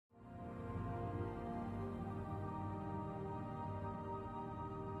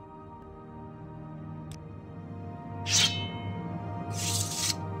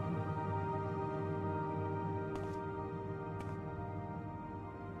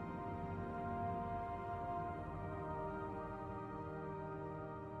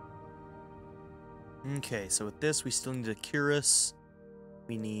Okay, so with this, we still need a cuirass.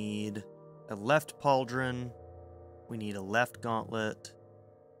 We need a left pauldron. We need a left gauntlet.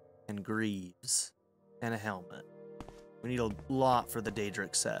 And greaves. And a helmet. We need a lot for the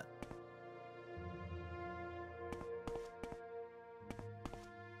Daedric set.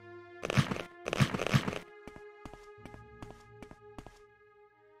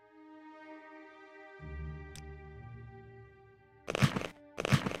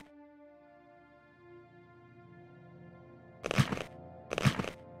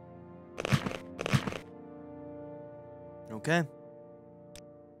 Okay.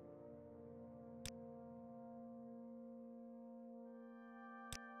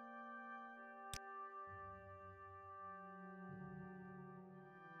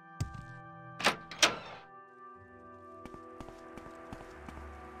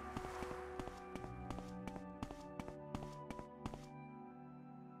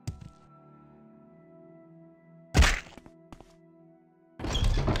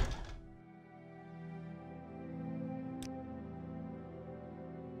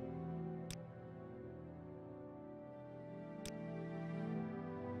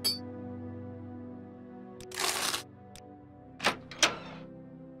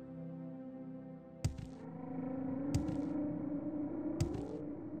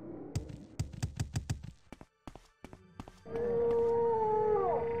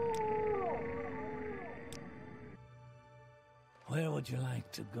 Where would you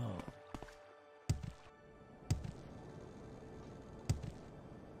like to go?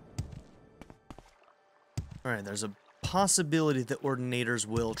 Alright, there's a possibility that Ordinators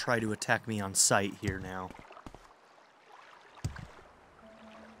will try to attack me on sight here now.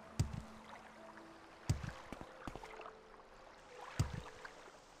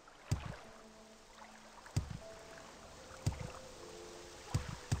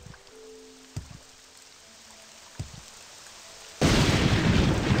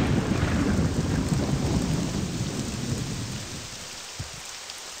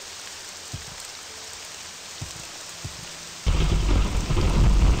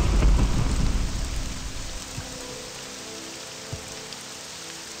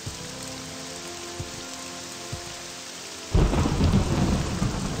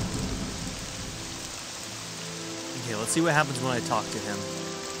 Okay, let's see what happens when I talk to him.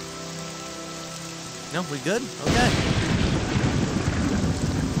 No, we good? Okay.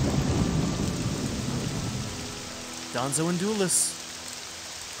 Donzo and Duelist.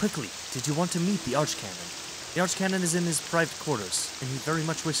 Quickly, did you want to meet the Archcanon? The Archcanon is in his private quarters, and he very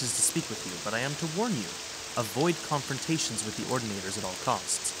much wishes to speak with you, but I am to warn you, avoid confrontations with the Ordinators at all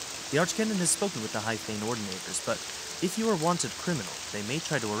costs. The Archcanon has spoken with the High Thane Ordinators, but if you are a wanted criminal, they may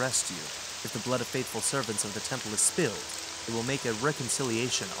try to arrest you. If the blood of faithful servants of the temple is spilled, it will make a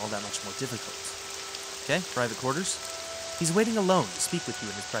reconciliation all that much more difficult. Okay, private quarters. He's waiting alone to speak with you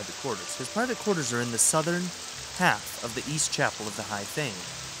in his private quarters. His private quarters are in the southern half of the east chapel of the High Thane,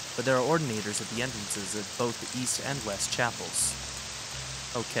 but there are Ordinators at the entrances of both the east and west chapels.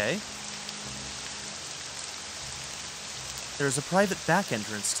 Okay. There is a private back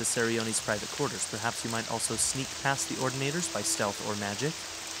entrance to Sarione's private quarters. Perhaps you might also sneak past the Ordinators by stealth or magic.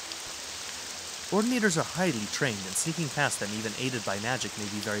 Ordinators are highly trained, and sneaking past them, even aided by magic, may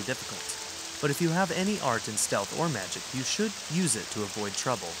be very difficult. But if you have any art in stealth or magic, you should use it to avoid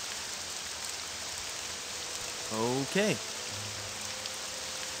trouble. Okay.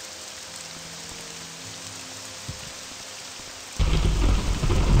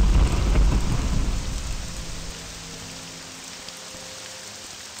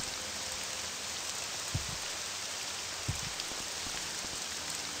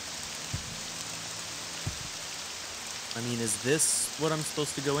 I mean, is this what I'm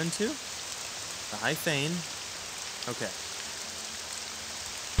supposed to go into? The High Thane. Okay.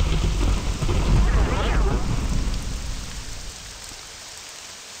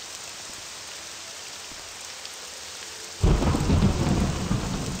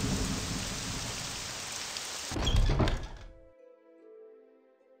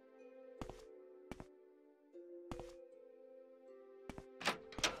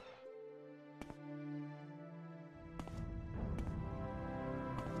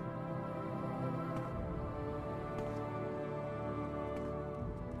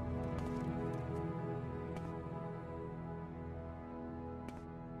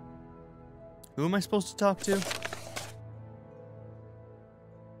 Who am I supposed to talk to?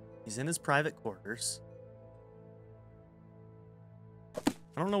 He's in his private quarters. I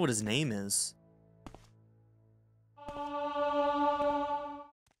don't know what his name is.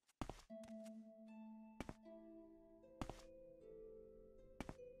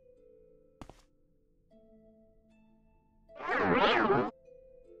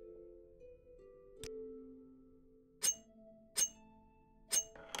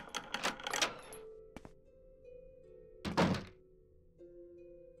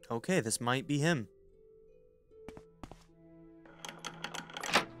 Okay, this might be him.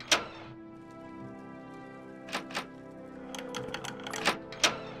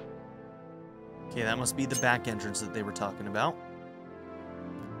 Okay, that must be the back entrance that they were talking about.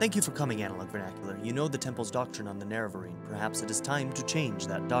 Thank you for coming, Analog Vernacular. You know the Temple's doctrine on the Nerevarine. Perhaps it is time to change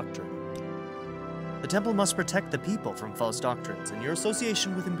that doctrine. The Temple must protect the people from false doctrines, and your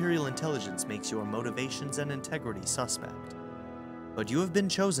association with Imperial intelligence makes your motivations and integrity suspect. But you have been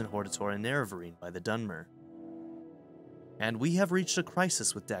chosen, Hortator and Nerevarine, by the Dunmer. And we have reached a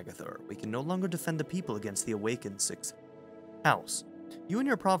crisis with Dagathor. We can no longer defend the people against the awakened Sixth House. You and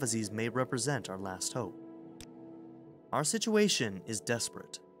your prophecies may represent our last hope. Our situation is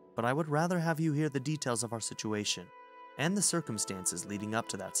desperate, but I would rather have you hear the details of our situation and the circumstances leading up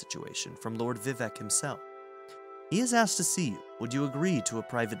to that situation from Lord Vivek himself. He has asked to see you. Would you agree to a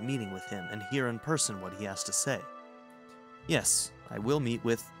private meeting with him and hear in person what he has to say? Yes, I will meet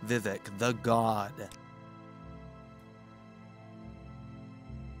with Vivek, the god.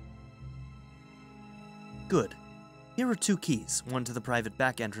 Good. Here are 2 keys, one to the private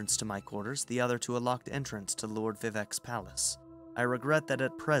back entrance to my quarters, the other to a locked entrance to Lord Vivek's palace. I regret that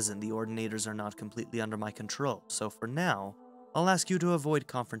at present the Ordinators are not completely under my control, so for now, I'll ask you to avoid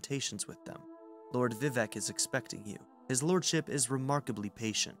confrontations with them. Lord Vivek is expecting you. His lordship is remarkably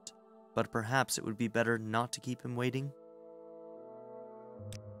patient, but perhaps it would be better not to keep him waiting?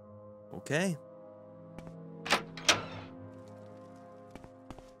 Okay.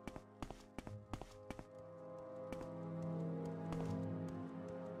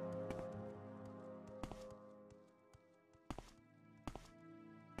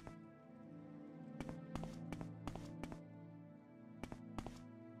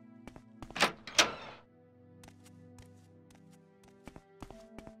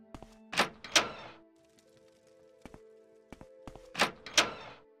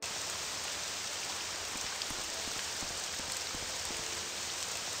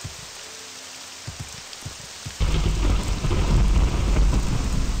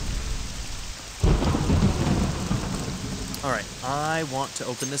 Alright, I want to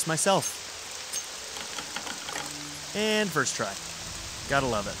open this myself. And first try. Gotta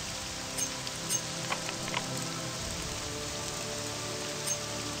love it.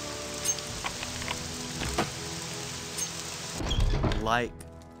 Like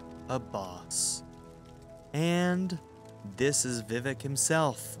a boss. And this is Vivek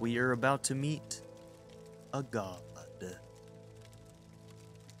himself. We are about to meet a god.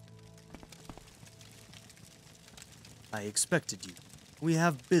 I expected you. We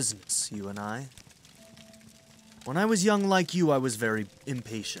have business, you and I. When I was young like you, I was very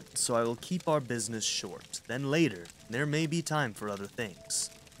impatient, so I will keep our business short. Then later, there may be time for other things.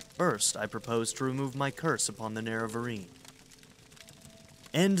 First, I propose to remove my curse upon the Nerevarine.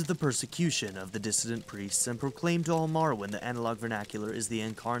 End the persecution of the dissident priests and proclaim to all Morrowind the Analog Vernacular is the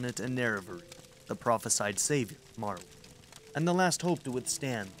incarnate and Nerevarine, the prophesied savior of Morrowind, and the last hope to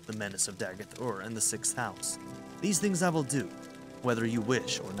withstand the menace of Dagathor and the Sixth House. These things I will do, whether you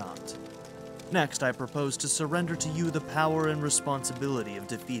wish or not. Next, I propose to surrender to you the power and responsibility of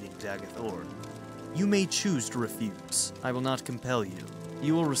defeating Dagathor. You may choose to refuse. I will not compel you.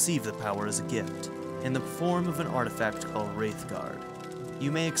 You will receive the power as a gift, in the form of an artifact called Wraithguard.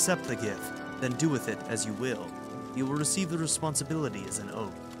 You may accept the gift, then do with it as you will. You will receive the responsibility as an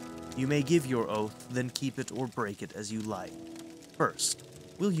oath. You may give your oath, then keep it or break it as you like. First,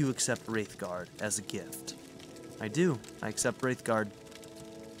 will you accept Wraithguard as a gift? I do. I accept Wraithguard.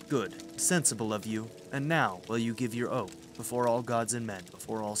 Good. Sensible of you. And now, will you give your oath, before all gods and men,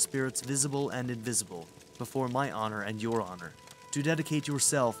 before all spirits visible and invisible, before my honor and your honor, to dedicate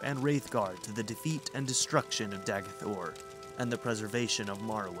yourself and Wraithguard to the defeat and destruction of Dagathor, and the preservation of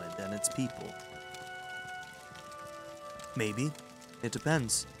Morrowind and its people? Maybe. It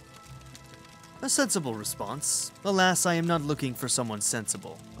depends. A sensible response. Alas, I am not looking for someone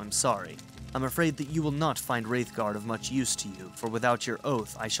sensible. I'm sorry. I'm afraid that you will not find Wraithguard of much use to you, for without your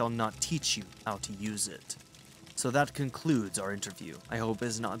oath, I shall not teach you how to use it. So that concludes our interview. I hope it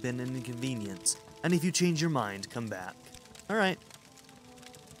has not been an inconvenience, and if you change your mind, come back. Alright.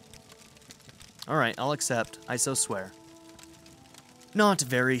 Alright, I'll accept. I so swear. Not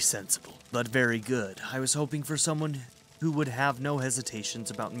very sensible, but very good. I was hoping for someone who would have no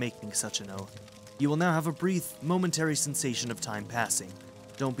hesitations about making such an oath. You will now have a brief, momentary sensation of time passing.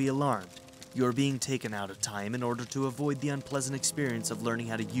 Don't be alarmed. You are being taken out of time in order to avoid the unpleasant experience of learning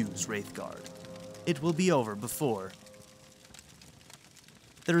how to use Wraithguard. It will be over before.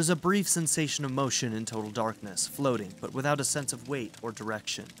 There is a brief sensation of motion in total darkness, floating, but without a sense of weight or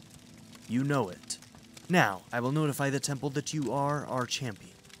direction. You know it. Now, I will notify the temple that you are our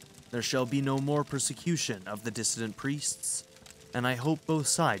champion. There shall be no more persecution of the dissident priests, and I hope both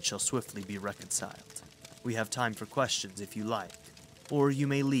sides shall swiftly be reconciled. We have time for questions if you like, or you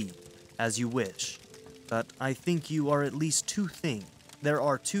may leave, as you wish. But I think there are at least two things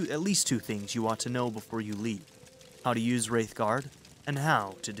you ought to know before you leave. How to use Wraithguard, and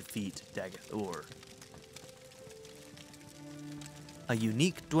how to defeat Dagoth-Ur. A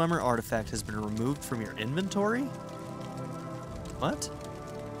unique Dwemer artifact has been removed from your inventory? What?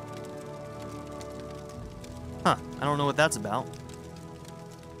 Huh, I don't know what that's about.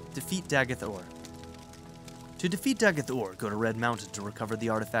 Defeat Dagoth-Ur. To defeat Dagoth-Ur, go to Red Mountain to recover the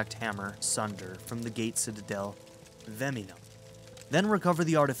artifact Hammer, Sunder, from the Gate Citadel, Vemina. Then recover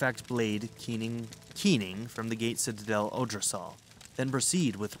the artifact Blade, Keening from the Gate Citadel, Odrasal. Then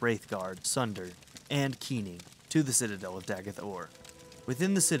proceed with Wraithguard, Sunder, and Keening to the Citadel of Dagoth-Ur.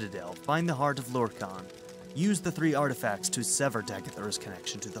 Within the Citadel, find the Heart of Lorkhan. Use the 3 artifacts to sever Dagoth-Ur's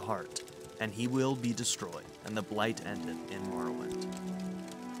connection to the heart, and he will be destroyed, and the Blight ended in Morrowind.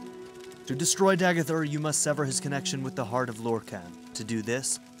 To destroy Dagoth-Ur, you must sever his connection with the Heart of Lorkhan. To do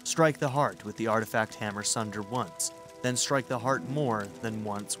this, strike the heart with the artifact Hammer Sunder once, then strike the heart more than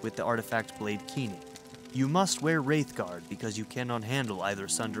once with the artifact Blade Keening. You must wear Wraithguard because you cannot handle either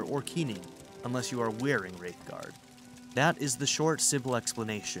Sunder or Keening unless you are wearing Wraithguard. That is the short, simple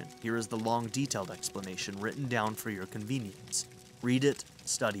explanation. Here is the long, detailed explanation written down for your convenience. Read it,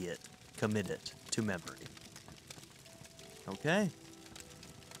 study it, commit it to memory. Okay.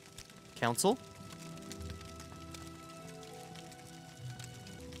 Council?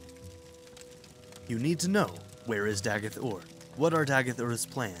 You need to know, where is Dagoth-Ur? What are Dagoth-Ur's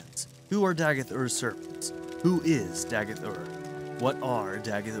plans? Who are Dagoth-Ur's servants? Who is Dagoth-Ur? What are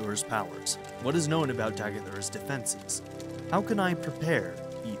Dagoth-Ur's powers? What is known about Dagoth-Ur's defenses? How can I prepare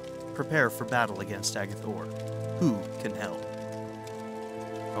for battle against Dagoth-Ur? Who can help?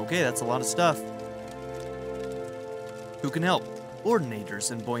 Okay, that's a lot of stuff. Who can help?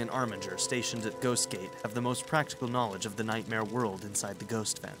 Ordinators and Buoyant Armiger stationed at Ghostgate have the most practical knowledge of the nightmare world inside the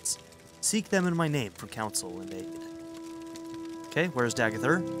Ghost Fence. Seek them in my name for counsel and aid. Okay, where's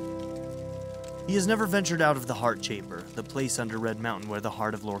Dagoth-Ur? He has never ventured out of the Heart Chamber, the place under Red Mountain where the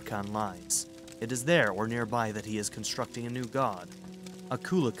heart of Lorkhan lies. It is there or nearby that he is constructing a new god, a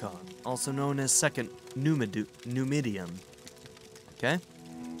Kulakon, also known as Second Numidium. Okay?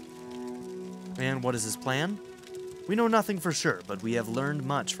 And what is his plan? We know nothing for sure, but we have learned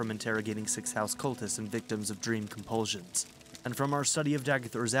much from interrogating Six House cultists and victims of dream compulsions. And from our study of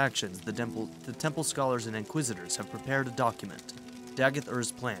Dagoth-Ur's actions, the temple scholars and inquisitors have prepared a document,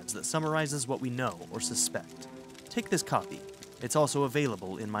 Dagoth-Ur's plans, that summarizes what we know or suspect. Take this copy. It's also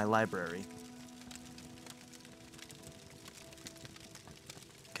available in my library.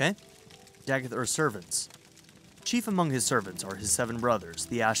 Okay? Dagoth-Ur's servants. Chief among his servants are his 7 brothers,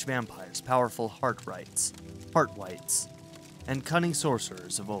 the Ash Vampires, powerful Heartwights, and cunning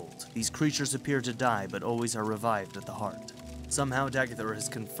sorcerers of old. These creatures appear to die, but always are revived at the heart. Somehow Dagoth-Ur has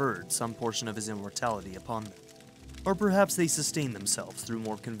conferred some portion of his immortality upon them. Or perhaps they sustain themselves through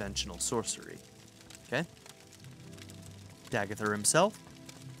more conventional sorcery. Okay? Dagoth-Ur himself?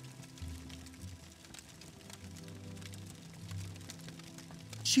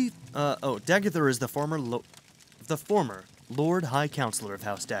 Dagoth-Ur is the former Lord High Counselor of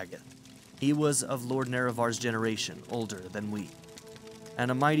House Dagoth. He was of Lord Nerevar's generation, older than we,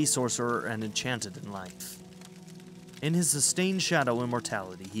 and a mighty sorcerer and enchanted in life. In his sustained shadow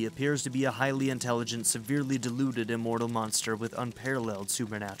immortality, he appears to be a highly intelligent, severely deluded immortal monster with unparalleled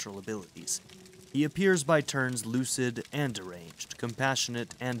supernatural abilities. He appears by turns lucid and deranged,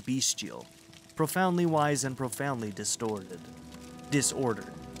 compassionate and bestial, profoundly wise and profoundly disordered.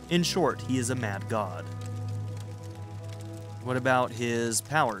 In short, he is a mad god. What about his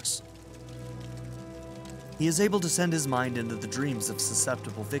powers? He is able to send his mind into the dreams of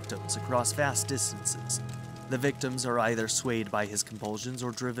susceptible victims across vast distances. The victims are either swayed by his compulsions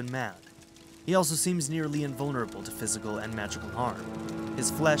or driven mad. He also seems nearly invulnerable to physical and magical harm. His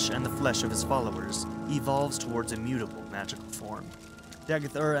flesh and the flesh of his followers evolves towards immutable magical form.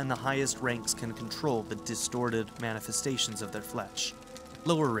 Dagoth-Ur and the highest ranks can control the distorted manifestations of their flesh.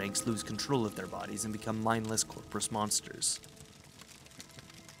 Lower ranks lose control of their bodies and become mindless corpus monsters.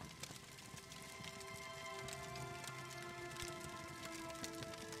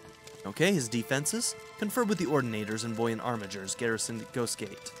 Okay, his defenses. Confer with the Ordinators and Buoyant Armigers garrisoned at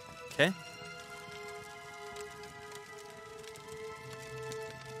Ghostgate. Okay.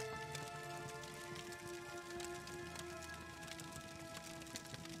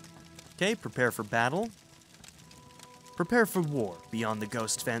 Okay, prepare for battle. Prepare for war. Beyond the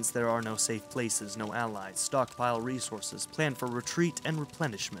ghost fence, there are no safe places, no allies. Stockpile resources. Plan for retreat and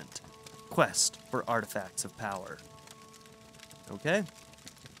replenishment. Quest for artifacts of power. Okay.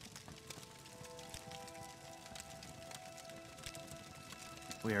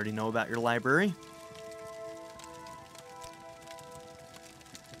 We already know about your library.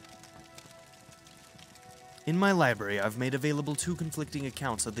 In my library, I've made available 2 conflicting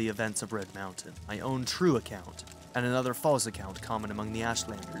accounts of the events of Red Mountain. My own true account, and another false account common among the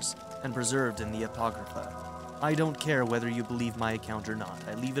Ashlanders, and preserved in the Apocrypha. I don't care whether you believe my account or not.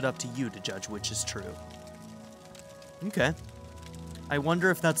 I leave it up to you to judge which is true. Okay. I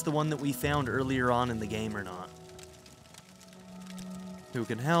wonder if that's the one that we found earlier on in the game or not. Who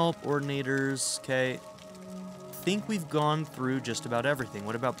can help? Ordinators. Okay. I think we've gone through just about everything.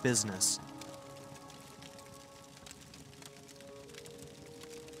 What about business?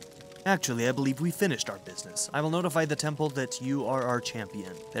 Actually, I believe we finished our business. I will notify the temple that you are our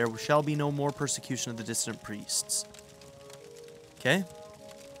champion. There shall be no more persecution of the dissident priests. Okay.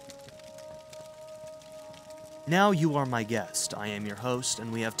 Now you are my guest. I am your host,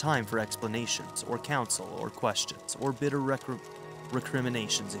 and we have time for explanations, or counsel, or questions, or bitter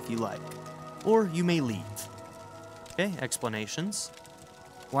recriminations if you like. Or you may leave. Okay, explanations.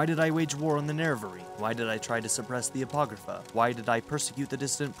 Why did I wage war on the Nervari? Why did I try to suppress the Apocrypha? Why did I persecute the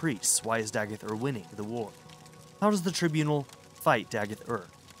dissident priests? Why is Dagath-ur winning the war? How does the tribunal fight Dagath-ur?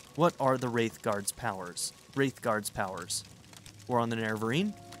 What are the Wraithguard's powers? War on the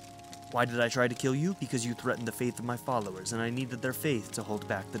Nervarine? Why did I try to kill you? Because you threatened the faith of my followers, and I needed their faith to hold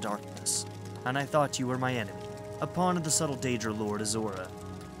back the darkness. And I thought you were my enemy, a pawn of the subtle Daedra Lord Azora,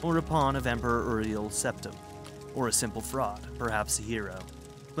 or a pawn of Emperor Uriel Septim, or a simple fraud, perhaps a hero.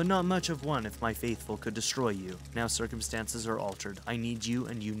 But not much of one if my faithful could destroy you. Now circumstances are altered. I need you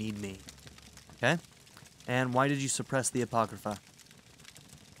and you need me. Okay? And why did you suppress the Apocrypha?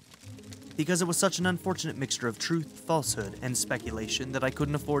 Because it was such an unfortunate mixture of truth, falsehood, and speculation that I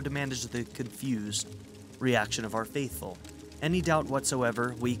couldn't afford to manage the confused reaction of our faithful. Any doubt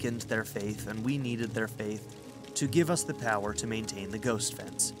whatsoever weakened their faith, and we needed their faith to give us the power to maintain the ghost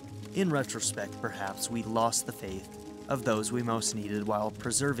fence. In retrospect, perhaps we lost the faith of those we most needed while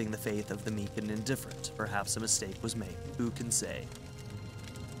preserving the faith of the meek and indifferent. Perhaps a mistake was made. Who can say?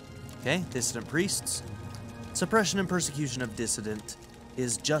 Okay, dissident priests. Suppression and persecution of dissident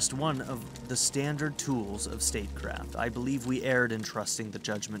is just one of the standard tools of statecraft. I believe we erred in trusting the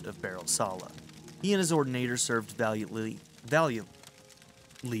judgment of Beryl Sala. He and his ordinator served valiantly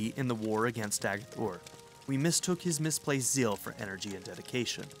in the war against Dagath-ur. We mistook his misplaced zeal for energy and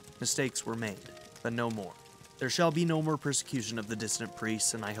dedication. Mistakes were made, but no more. There shall be no more persecution of the dissident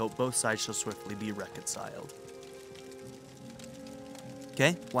priests, and I hope both sides shall swiftly be reconciled.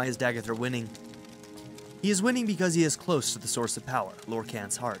 Okay, why is Dagath-ur winning? He is winning because he is close to the source of power,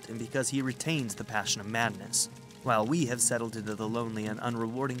 Lorkhan's heart, and because he retains the passion of madness, while we have settled into the lonely and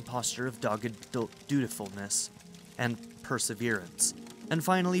unrewarding posture of dogged dutifulness and perseverance. And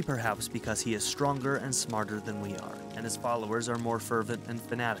finally, perhaps because he is stronger and smarter than we are, and his followers are more fervent and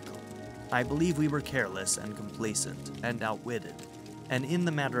fanatical. I believe we were careless and complacent and outwitted, and in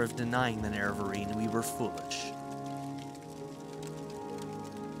the matter of denying the Nervarine, we were foolish.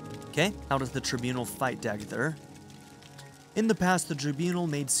 Okay, how does the Tribunal fight Dagath-ur? In the past, the Tribunal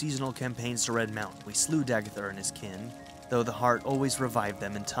made seasonal campaigns to Red Mountain. We slew Dagath-ur and his kin, though the heart always revived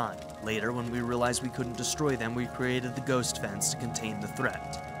them in time. Later, when we realized we couldn't destroy them, we created the Ghost Fence to contain the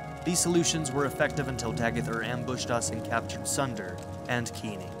threat. These solutions were effective until Dagath-ur ambushed us and captured Sunder and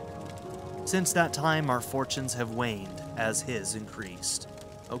Keening. Since that time, our fortunes have waned as his increased.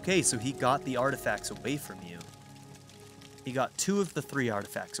 Okay, so he got the artifacts away from you. He got 2 of the 3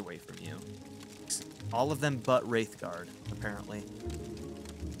 artifacts away from you. All of them but Wraithguard, apparently.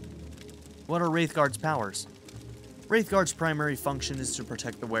 What are Wraithguard's powers? Wraithguard's primary function is to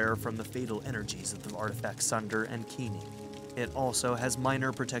protect the wearer from the fatal energies of the artifacts Sunder and Keening. It also has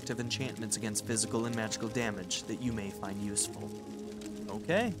minor protective enchantments against physical and magical damage that you may find useful.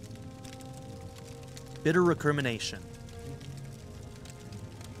 Okay. Bitter recrimination.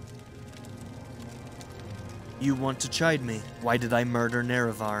 You want to chide me. Why did I murder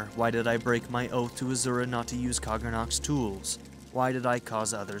Nerevar? Why did I break my oath to Azura not to use Kogernok's tools? Why did I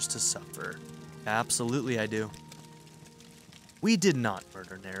cause others to suffer? Absolutely I do. We did not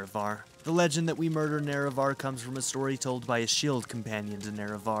murder Nerevar. The legend that we murdered Nerevar comes from a story told by a shield companion to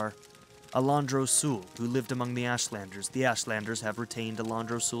Nerevar, Alandro Sul, who lived among the Ashlanders. The Ashlanders have retained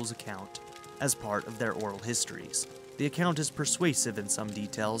Alandro Sul's account as part of their oral histories. The account is persuasive in some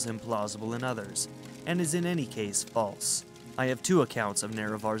details, implausible in others, and is in any case false. I have 2 accounts of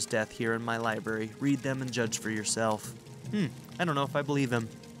Nerevar's death here in my library. Read them and judge for yourself. I don't know if I believe him.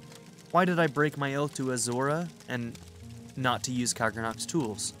 Why did I break my oath to Azora and not to use Kargranok's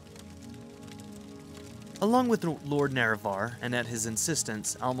tools? Along with Lord Nerevar, and at his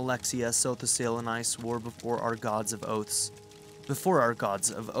insistence, Almalexia, Sothasil, and I swore before our gods of oaths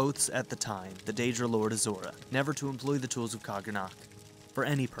at the time, the Daedra Lord Azora, never to employ the tools of Kargranok for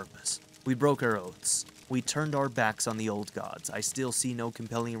any purpose. We broke our oaths. We turned our backs on the old gods. I still see no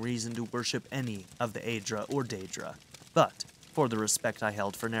compelling reason to worship any of the Aedra or Daedra. But, for the respect I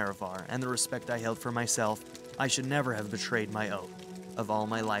held for Nerevar, and the respect I held for myself, I should never have betrayed my oath. Of all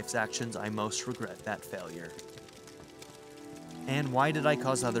my life's actions, I most regret that failure. And why did I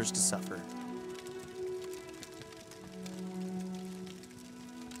cause others to suffer?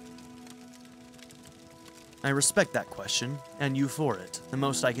 I respect that question, and you for it. The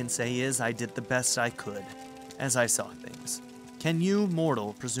most I can say is I did the best I could, as I saw things. Can you,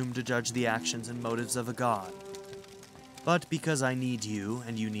 mortal, presume to judge the actions and motives of a god? But because I need you,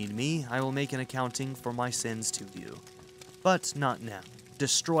 and you need me, I will make an accounting for my sins to you. But not now.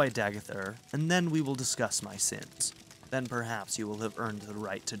 Destroy Dagathur, and then we will discuss my sins. Then perhaps you will have earned the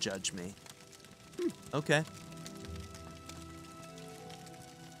right to judge me. Okay.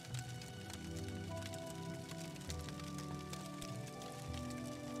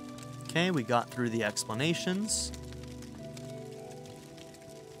 Okay, we got through the explanations.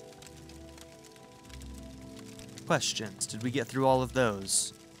 Questions. Did we get through all of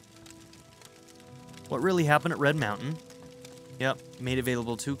those? What really happened at Red Mountain? Yep, made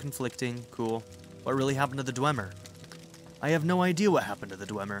available 2 conflicting. Cool. What really happened to the Dwemer? I have no idea what happened to the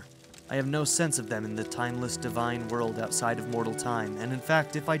Dwemer. I have no sense of them in the timeless divine world outside of mortal time, and in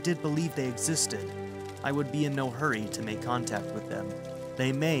fact, if I did believe they existed, I would be in no hurry to make contact with them.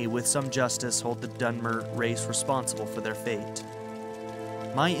 They may, with some justice, hold the Dunmer race responsible for their fate.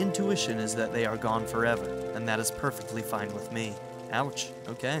 My intuition is that they are gone forever, and that is perfectly fine with me. Ouch,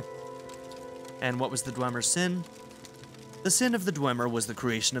 okay. And what was the Dwemer's sin? The sin of the Dwemer was the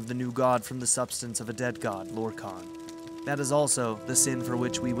creation of the new god from the substance of a dead god, Lorkhan. That is also the sin for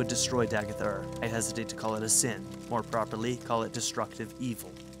which we would destroy Dagathur. I hesitate to call it a sin. More properly, call it destructive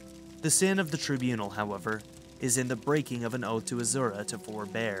evil. The sin of the tribunal, however, is in the breaking of an oath to Azura to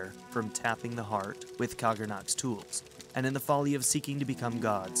forbear from tapping the heart with Kargranok's tools, and in the folly of seeking to become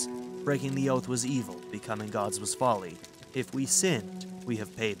gods. Breaking the oath was evil, becoming gods was folly. If we sinned, we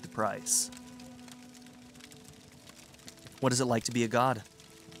have paid the price. What is it like to be a god?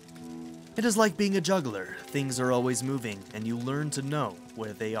 It is like being a juggler. Things are always moving, and you learn to know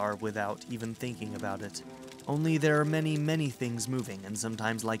where they are without even thinking about it. Only there are many, many things moving, and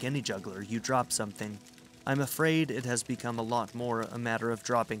sometimes, like any juggler, you drop something. I'm afraid it has become a lot more a matter of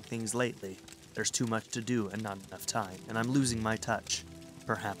dropping things lately. There's too much to do and not enough time, and I'm losing my touch.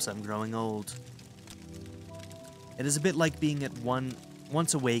 Perhaps I'm growing old. It is a bit like being at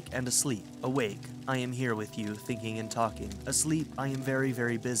once awake and asleep. Awake, I am here with you, thinking and talking. Asleep, I am very,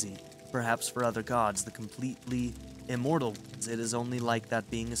 very busy. Perhaps for other gods, the completely immortal ones, it is only like that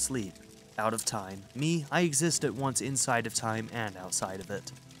being asleep. Out of time. Me, I exist at once inside of time and outside of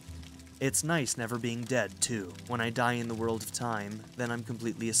it. It's nice never being dead, too. When I die in the world of time, then I'm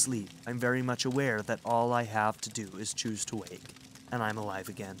completely asleep. I'm very much aware that all I have to do is choose to wake, and I'm alive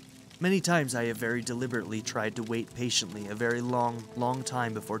again. Many times I have very deliberately tried to wait patiently a very long, long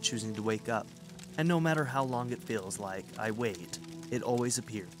time before choosing to wake up. And no matter how long it feels like I wait, it always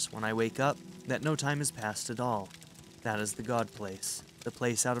appears, when I wake up, that no time has passed at all. That is the God place, the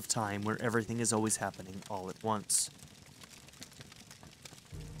place out of time where everything is always happening all at once.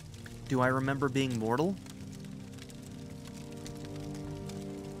 Do I remember being mortal?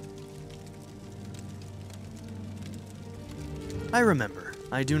 I remember.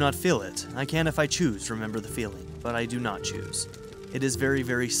 I do not feel it. I can, if I choose, remember the feeling, but I do not choose. It is very,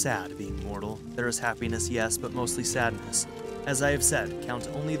 very sad being mortal. There is happiness, yes, but mostly sadness. As I have said, count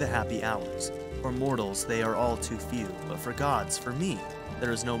only the happy hours. For mortals, they are all too few, but for gods, for me,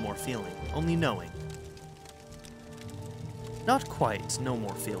 there is no more feeling, only knowing. Not quite, no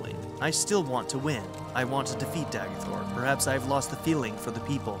more feeling. I still want to win. I want to defeat Dagathor. Perhaps I have lost the feeling for the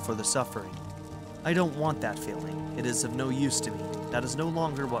people, for the suffering. I don't want that feeling. It is of no use to me. That is no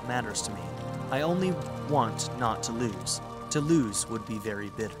longer what matters to me. I only want not to lose. To lose would be very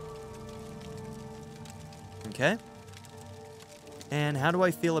bitter. Okay? And how do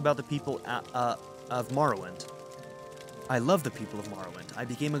I feel about the people of Morrowind? I love the people of Morrowind. I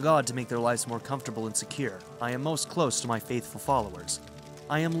became a god to make their lives more comfortable and secure. I am most close to my faithful followers.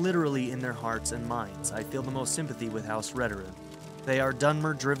 I am literally in their hearts and minds. I feel the most sympathy with House Redoran. They are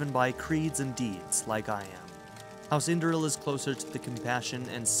Dunmer driven by creeds and deeds, like I am. House Induril is closer to the compassion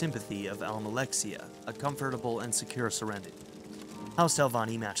and sympathy of Almalexia, a comfortable and secure serenity. House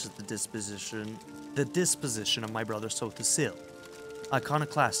Talvani matches the disposition of my brother Sothasil,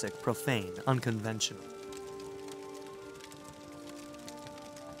 iconoclastic, profane, unconventional.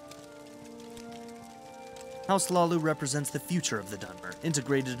 House Lalu represents the future of the Dunmer,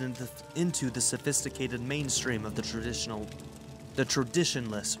 integrated into the sophisticated mainstream of the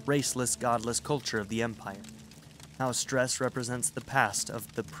traditionless, raceless, godless culture of the Empire. House Stress represents the past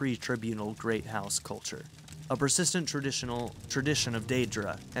of the pre-tribunal Great House culture, a persistent tradition of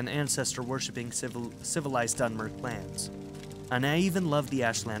Daedra and ancestor-worshipping civilized Dunmer clans. And I even love the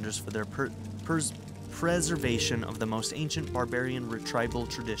Ashlanders for their preservation of the most ancient barbarian tribal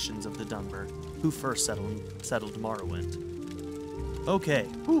traditions of the Dunmer, who first settled Morrowind. Okay,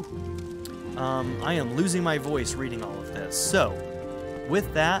 whew. I am losing my voice reading all of this. So,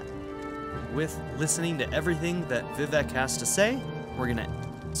 with that, with listening to everything that Vivek has to say, we're gonna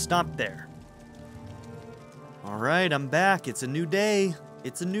stop there. Alright, I'm back. It's a new day.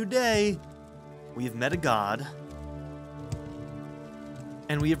 It's a new day. We have met a god.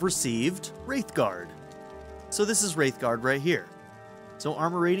 And we have received Wraithguard. So this is Wraithguard right here. So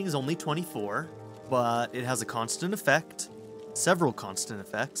armor rating is only 24, but it has a constant effect, several constant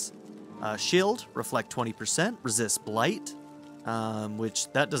effects. Shield, reflect 20%, resist blight,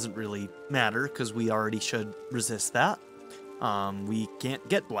 which that doesn't really matter because we already should resist that. We can't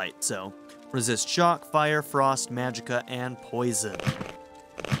get blight, so resist shock, fire, frost, magicka, and poison.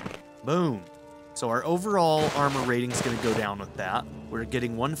 Boom. So our overall armor rating is going to go down with that. We're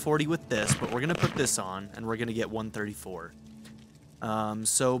getting 140 with this, but we're going to put this on, and we're going to get 134.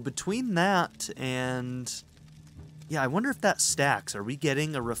 So between that and... yeah, I wonder if that stacks. Are we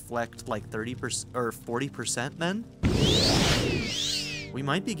getting a reflect like 30% or 40% then? We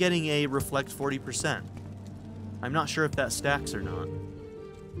might be getting a reflect 40%. I'm not sure if that stacks or not.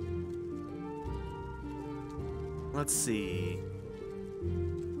 Let's see.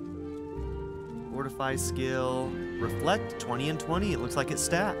 Fortify skill. Reflect, 20 and 20. It looks like it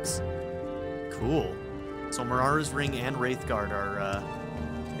stacks. Cool. So Marara's Ring and Wraithguard are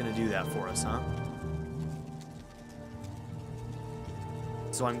gonna do that for us, huh?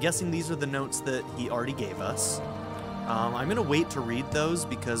 So I'm guessing these are the notes that he already gave us. I'm gonna wait to read those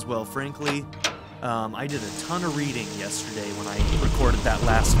because, well, frankly, I did a ton of reading yesterday when I recorded that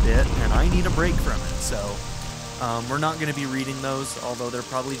last bit, and I need a break from it, so we're not going to be reading those, although they're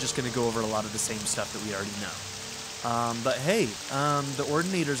probably just going to go over a lot of the same stuff that we already know. But hey, the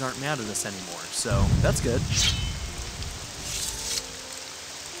Ordinators aren't mad at us anymore, so that's good.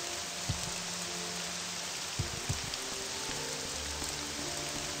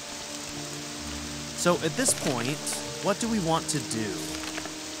 So at this point, what do we want to do?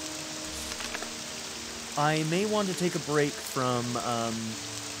 I may want to take a break from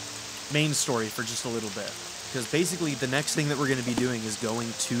main story for just a little bit. Because basically the next thing that we're going to be doing is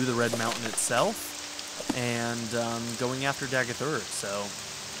going to the Red Mountain itself and going after Dagathur. So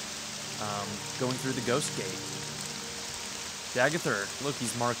going through the Ghost Gate. Dagathur, look,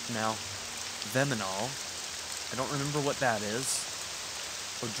 he's marked now. Veminal. I don't remember what that is.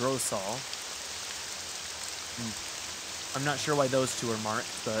 Odrosal. I'm not sure why those two are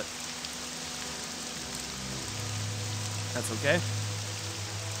marked, but that's okay.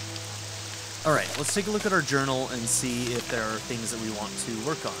 Alright, let's take a look at our journal and see if there are things that we want to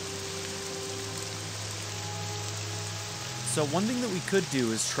work on. So one thing that we could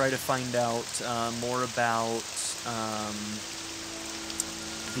do is try to find out more about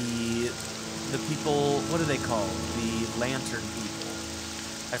the people, what are they called? The Lantern people.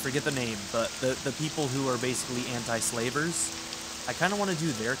 I forget the name, but the people who are basically anti-slavers. I kind of want to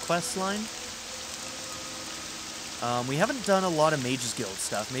do their quest line. We haven't done a lot of Mages Guild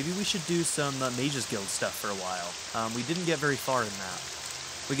stuff. Maybe we should do some Mages Guild stuff for a while. We didn't get very far in that.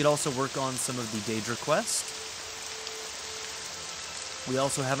 We could also work on some of the Daedra quest. We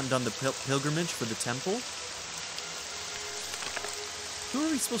also haven't done the pilgrimage for the temple. Who are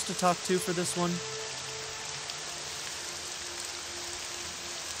we supposed to talk to for this one?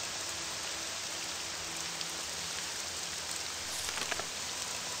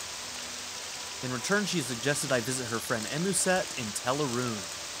 In return, she suggested I visit her friend Emuset in Teleroon.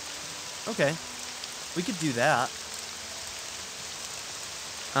 Okay, we could do that.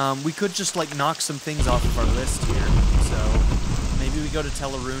 We could just, like, knock some things off of our list here. So, maybe we go to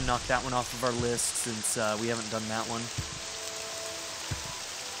Teleroon, knock that one off of our list, since we haven't done that one.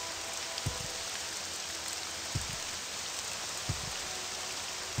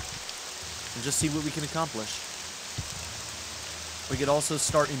 And just see what we can accomplish. We could also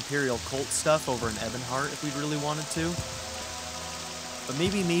start Imperial Cult stuff over in Ebonheart if we really wanted to. But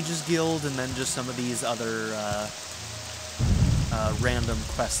maybe Mage's Guild and then just some of these other random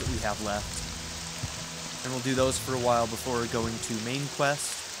quests that we have left. And we'll do those for a while before going to main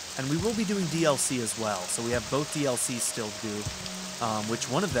quest. And we will be doing DLC as well, so we have both DLCs still to do, which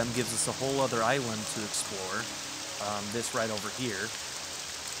one of them gives us a whole other island to explore, this right over here.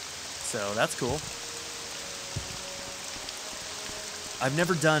 So that's cool. I've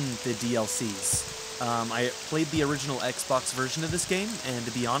never done the DLCs. I played the original Xbox version of this game, and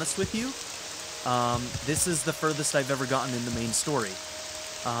to be honest with you, this is the furthest I've ever gotten in the main story.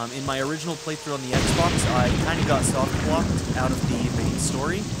 In my original playthrough on the Xbox, I kind of got soft-blocked out of the main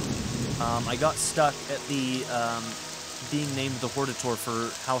story. I got stuck at the being named the Hortator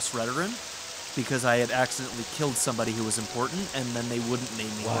for House Redoran because I had accidentally killed somebody who was important, and then they wouldn't name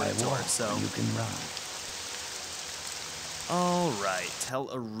me Hortator. So you can run. All right, tell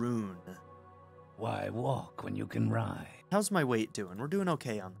a rune. Why walk when you can ride? How's my weight doing? We're doing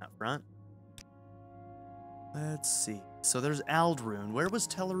okay on that front. Let's see. So there's Aldrune. Where was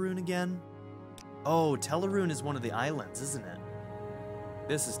Tellarune again? Oh, Tellarune is one of the islands, isn't it?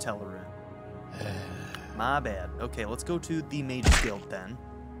 This is Tellarune. My bad. Okay, let's go to the Mage's Guild then.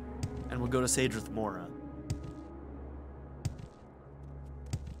 And we'll go to Sadrith Mora.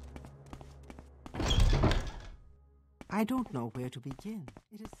 I don't know where to begin.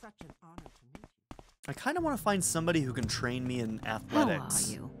 It is such an honor to meet you. I kind of want to find somebody who can train me in athletics. How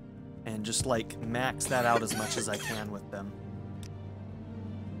are you? And just, like, max that out as much as I can with them.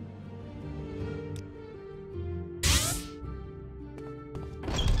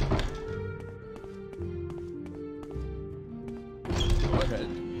 Go ahead.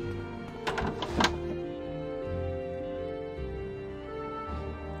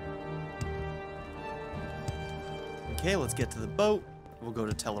 Okay, let's get to the boat. We'll go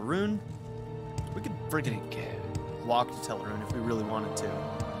to Tellarune. We could freaking walk to Tellarune if we really wanted to.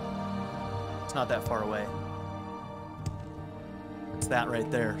 It's not that far away. It's that right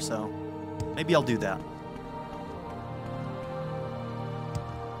there, so maybe I'll do that.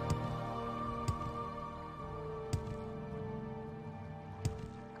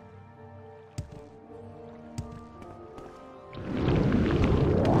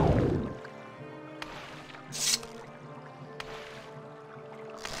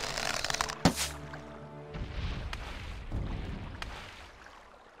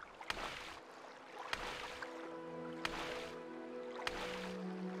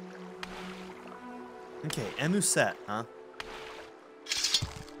 Okay, Emuset, huh?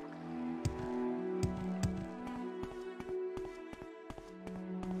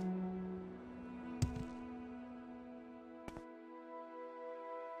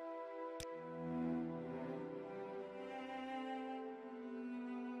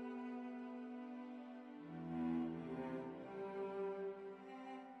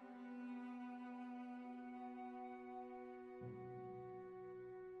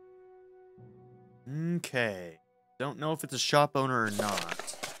 Okay. Don't know if it's a shop owner or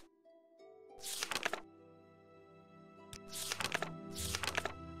not.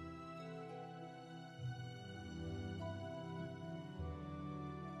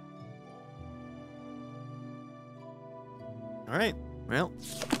 Alright, well,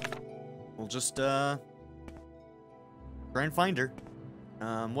 we'll just, try and find her.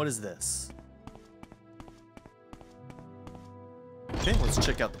 What is this? Okay, let's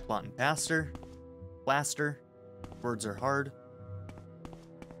check out the plot and pastor. Plaster. Words are hard.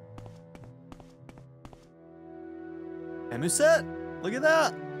 Emuset! Look at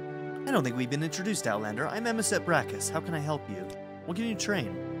that! I don't think we've been introduced, Outlander. I'm Emuset Brachus. How can I help you? What can you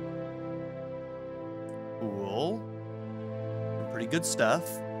train? Cool. Some pretty good stuff.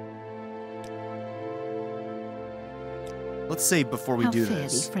 Let's save before we do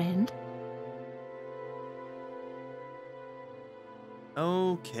this. Friend.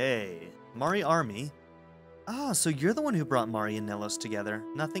 Okay. Mari Army. Ah, so you're the one who brought Mari and Nelos together.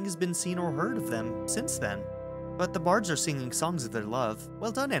 Nothing has been seen or heard of them since then. But the bards are singing songs of their love.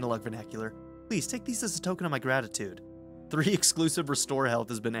 Well done, Analog Vernacular. Please take these as a token of my gratitude. 3 exclusive restore health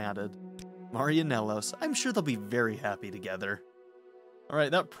has been added. Mari and Nelos. I'm sure they'll be very happy together.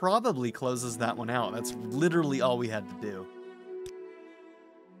 Alright, that probably closes that one out. That's literally all we had to do.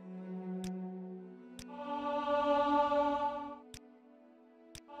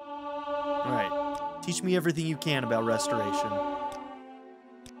 Alright, teach me everything you can about restoration.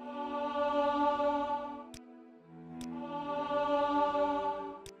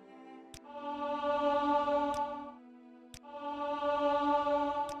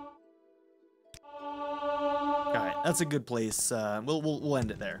 Alright, That's a good place. We'll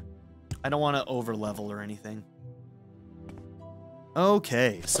end it there. I don't want to over level or anything.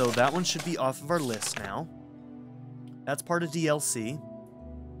 Okay, so that one should be off of our list now. That's part of DLC.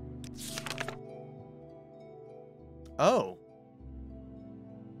 Oh.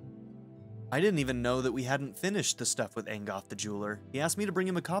 I didn't even know that we hadn't finished the stuff with Angoth the Jeweler. He asked me to bring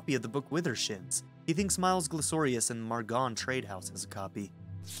him a copy of the book Withershins. He thinks Miles Glissorius and Margon Trade House has a copy.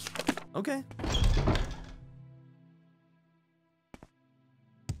 Okay.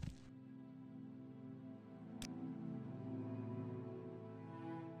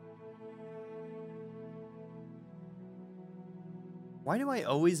 Why do I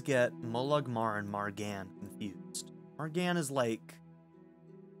always get Molagmar and Margan confused? Margan is like...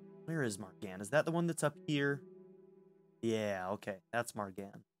 Where is Margan? Is that the one that's up here? Yeah, okay. That's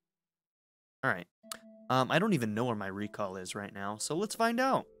Margan. Alright. I don't even know where my recall is right now, so let's find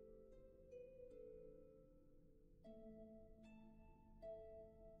out.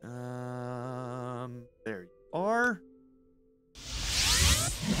 There you are.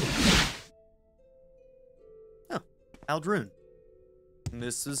 Oh, Aldrune.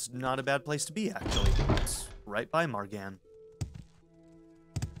 This is not a bad place to be, actually. It's right by Margan.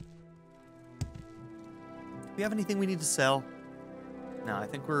 Do we have anything we need to sell? No, I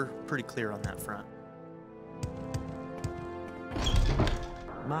think we're pretty clear on that front.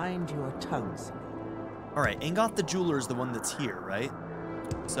 Mind your tongue, son. Alright, Angoth the Jeweler is the one that's here, right?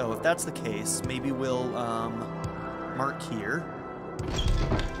 So if that's the case, maybe we'll mark here.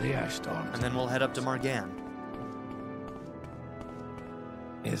 The Ashtorm. And then we'll head up to Margan.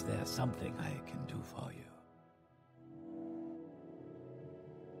 Is there something I can do for you?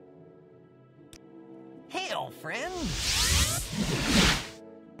 Hail, friend!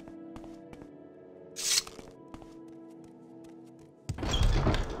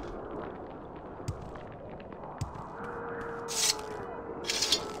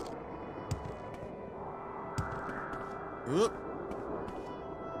 Oop.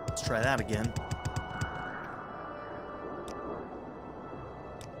 Let's try that again.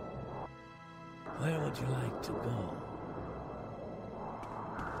 Where would you like to go?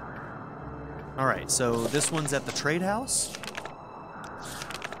 Alright, so this one's at the trade house.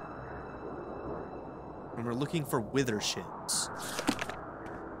 And we're looking for Withershins.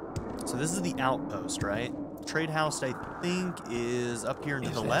 So this is the outpost, right? Trade house, I think, is up here and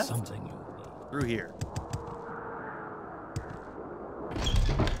to the left. Something you need? Through here.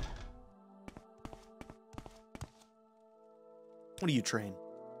 What do you train?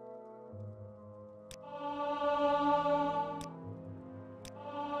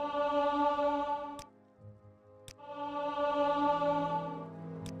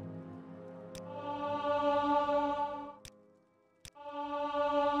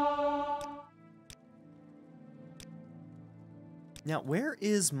 Now, where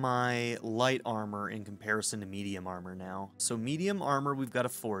is my light armor in comparison to medium armor now? So medium armor, we've got a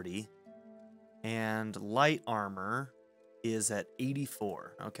 40. And light armor is at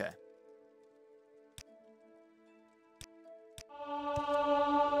 84. Okay.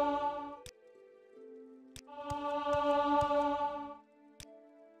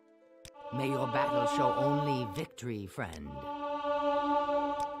 May your battle show only victory, friend.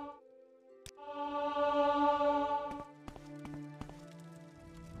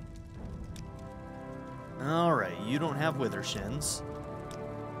 Alright, you don't have Withershins.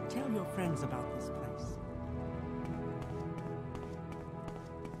 Tell your friends about this place.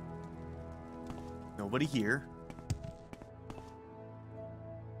 Nobody here.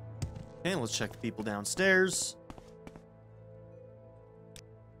 Okay, let's check the people downstairs.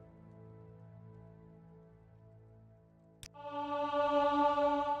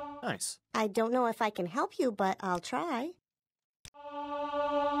 Nice. I don't know if I can help you, but I'll try.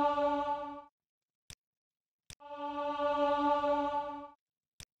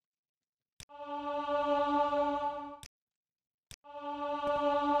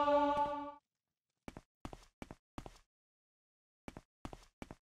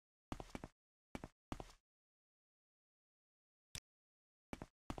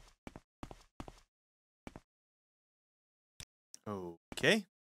 Okay.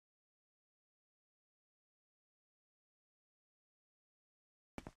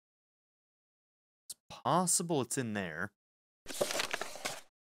 It's possible it's in there.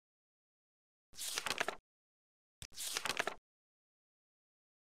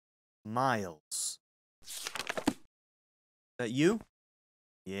 Miles. Is that you?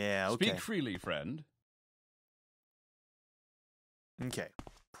 Yeah, okay. Speak freely, friend. Okay.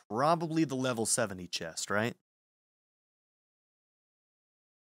 Probably the level 70 chest, right?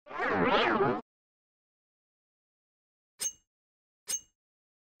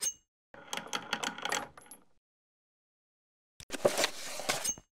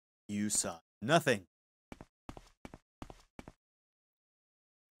 saw? Nothing.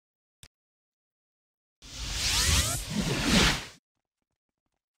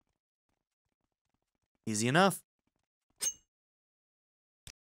 Easy enough.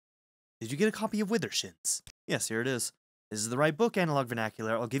 Did you get a copy of Withershins? Yes, here it is. This is the right book, Analog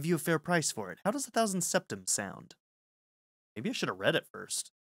Vernacular. I'll give you a fair price for it. How does 1,000 septum sound? Maybe I should have read it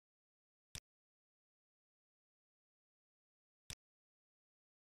first.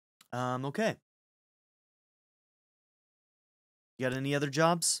 Okay. You got any other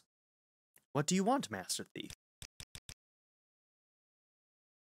jobs? What do you want, Master Thief?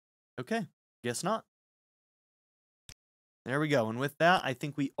 Okay, guess not. There we go, and with that, I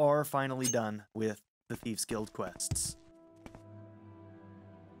think we are finally done with the Thieves Guild quests.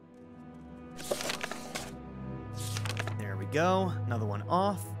 There we go, another one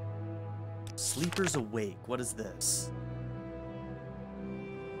off. Sleepers Awake, what is this?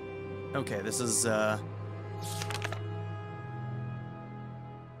 Okay, this is, not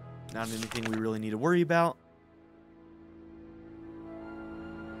anything we really need to worry about.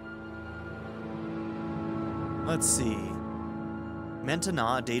 Let's see.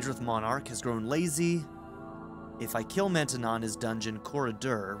 Mentana, a Daedrith monarch, has grown lazy. If I kill Mentana in his dungeon,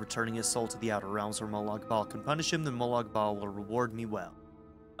 Corridor, returning his soul to the Outer Realms where Molag Bal can punish him, then Molag Bal will reward me well.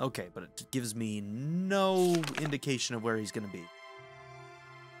 Okay, but it gives me no indication of where he's going to be.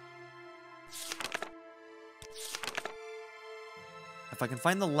 If I can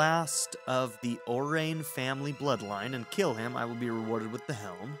find the last of the Orain family bloodline and kill him, I will be rewarded with the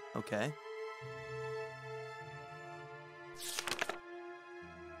helm. Okay.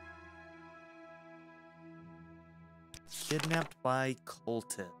 Kidnapped by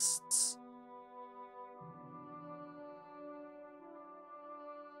cultists.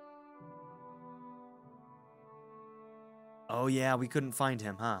 Oh yeah, we couldn't find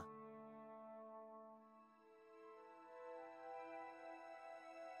him, huh?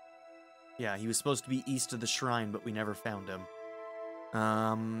 Yeah, he was supposed to be east of the shrine, but we never found him.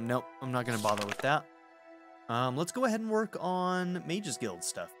 Nope, I'm not gonna bother with that. Let's go ahead and work on Mages Guild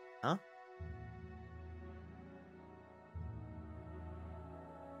stuff, huh?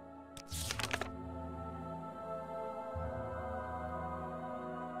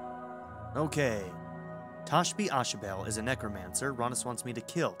 Okay. Tashbi Ashabel is a necromancer. Ronis wants me to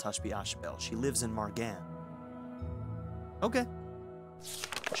kill Tashbi Ashabel. She lives in Margan. Okay.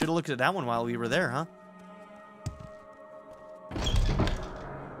 Should have looked at that one while we were there, huh?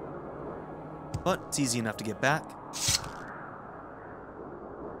 But it's easy enough to get back.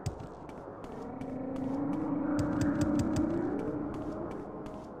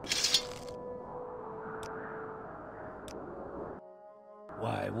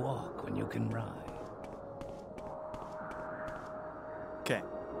 Why walk when you can ride? Okay.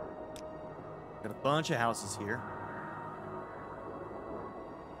 Got a bunch of houses here.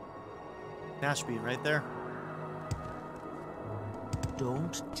 Nashby, right there.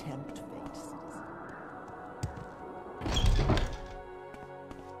 Don't tempt fate, citizen.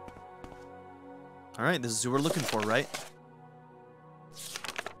 Alright, this is who we're looking for, right?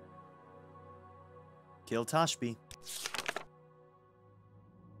 Kill Tashbi.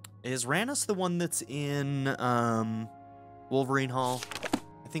 Is Ranis the one that's in, Wolverine Hall?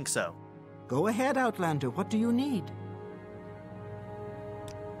 I think so. Go ahead, Outlander. What do you need?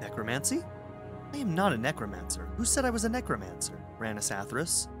 Necromancy? I am not a necromancer. Who said I was a necromancer? Ranis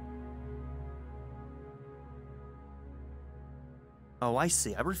Athras. Oh, I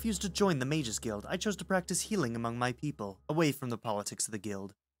see. I refused to join the Mages Guild. I chose to practice healing among my people, away from the politics of the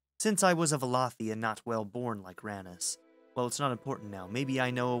guild. Since I was of Alathi and not well born like Ranis. Well, it's not important now. Maybe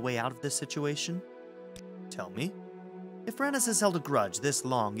I know a way out of this situation? Tell me. If Ranis has held a grudge this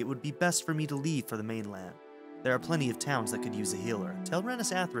long, it would be best for me to leave for the mainland. There are plenty of towns that could use a healer. Tell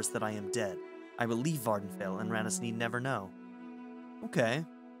Ranis Athras that I am dead. I will leave Vardenfell, and Ranis need never know. Okay.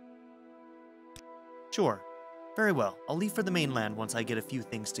 Sure. Very well. I'll leave for the mainland once I get a few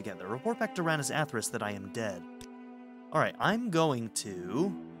things together. Report back to Ranis Athras that I am dead. Alright, I'm going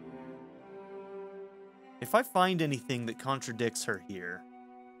to... If I find anything that contradicts her here...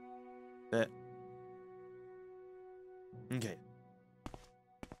 That... Okay.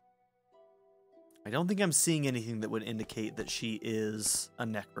 I don't think I'm seeing anything that would indicate that she is a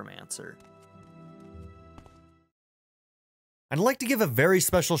necromancer. I'd like to give a very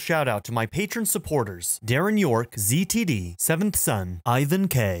special shout out to my patron supporters, Darren York, ZTD, 7th Son, Ivan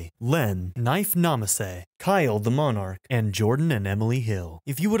K, Len, Knife Namaste, Kyle the Monarch, and Jordan and Emily Hill.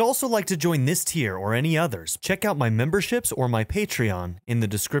 If you would also like to join this tier or any others, check out my memberships or my Patreon in the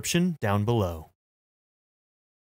description down below.